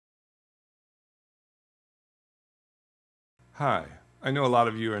Hi, I know a lot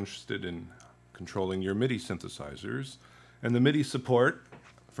of you are interested in controlling your MIDI synthesizers, and the MIDI support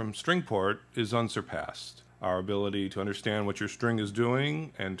from StringPort is unsurpassed. Our ability to understand what your string is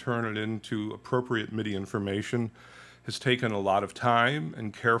doing and turn it into appropriate MIDI information has taken a lot of time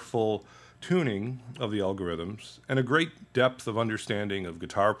and careful tuning of the algorithms and a great depth of understanding of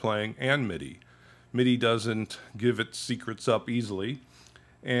guitar playing and MIDI. MIDI doesn't give its secrets up easily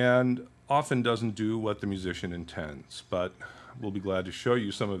and often doesn't do what the musician intends, but we'll be glad to show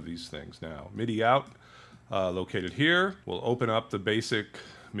you some of these things now. MIDI Out, located here, will open up the basic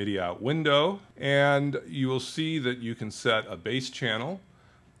MIDI Out window, and you will see that you can set a bass channel,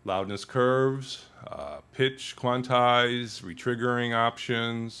 loudness curves, pitch, quantize, retriggering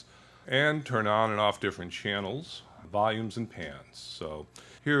options, and turn on and off different channels, volumes and pans. So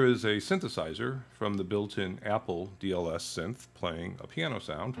here is a synthesizer from the built-in Apple DLS synth playing a piano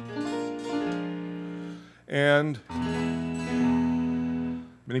sound. And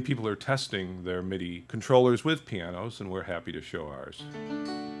many people are testing their MIDI controllers with pianos, and we're happy to show ours.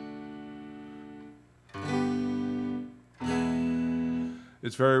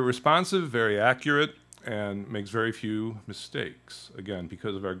 It's very responsive, very accurate, and makes very few mistakes, again,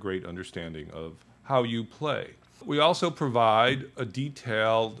 because of our great understanding of how you play. We also provide a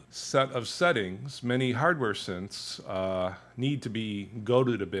detailed set of settings. Many hardware synths need to be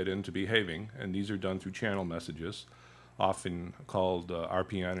goaded a bit into behaving, and these are done through channel messages, often called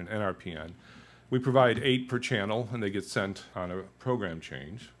RPN and NRPN. We provide 8 per channel, and they get sent on a program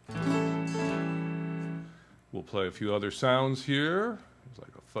change. We'll play a few other sounds here. It's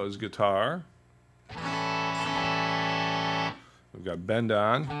like a fuzz guitar. We've got bend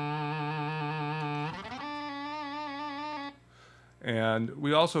on. And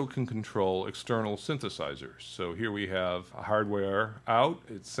we also can control external synthesizers. So here we have a hardware out.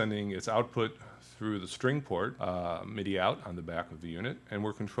 It's sending its output through the StringPort MIDI Out on the back of the unit, and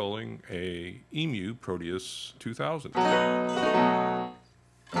we're controlling a EMU Proteus 2000.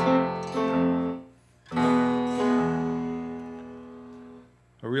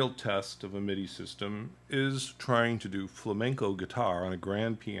 A real test of a MIDI system is trying to do flamenco guitar on a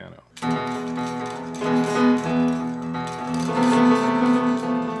grand piano.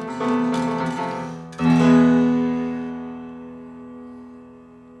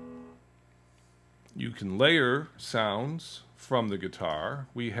 You can layer sounds from the guitar.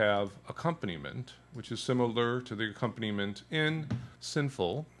 We have accompaniment, which is similar to the accompaniment in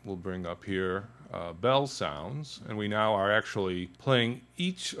Sinful. We'll bring up here bell sounds, and we now are actually playing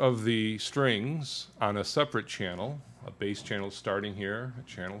each of the strings on a separate channel, a bass channel starting here at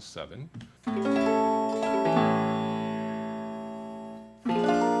channel 7.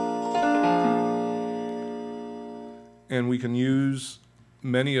 And we can use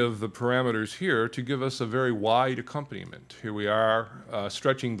many of the parameters here to give us a very wide accompaniment. Here we are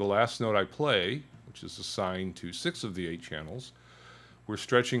stretching the last note I play, which is assigned to 6 of the 8 channels. We're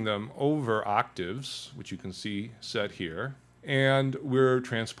stretching them over octaves, which you can see set here, and we're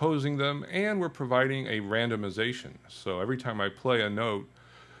transposing them, and we're providing a randomization. So every time I play a note,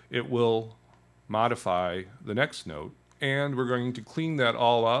 it will modify the next note, and we're going to clean that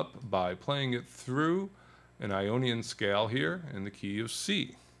all up by playing it through an Ionian scale here in the key of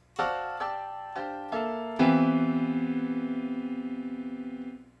C.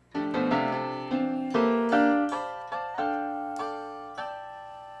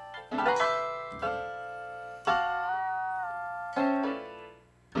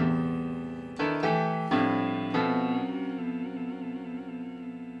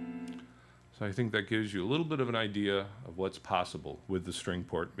 So I think that gives you a little bit of an idea of what's possible with the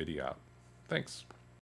StringPort MIDI Out. Thanks.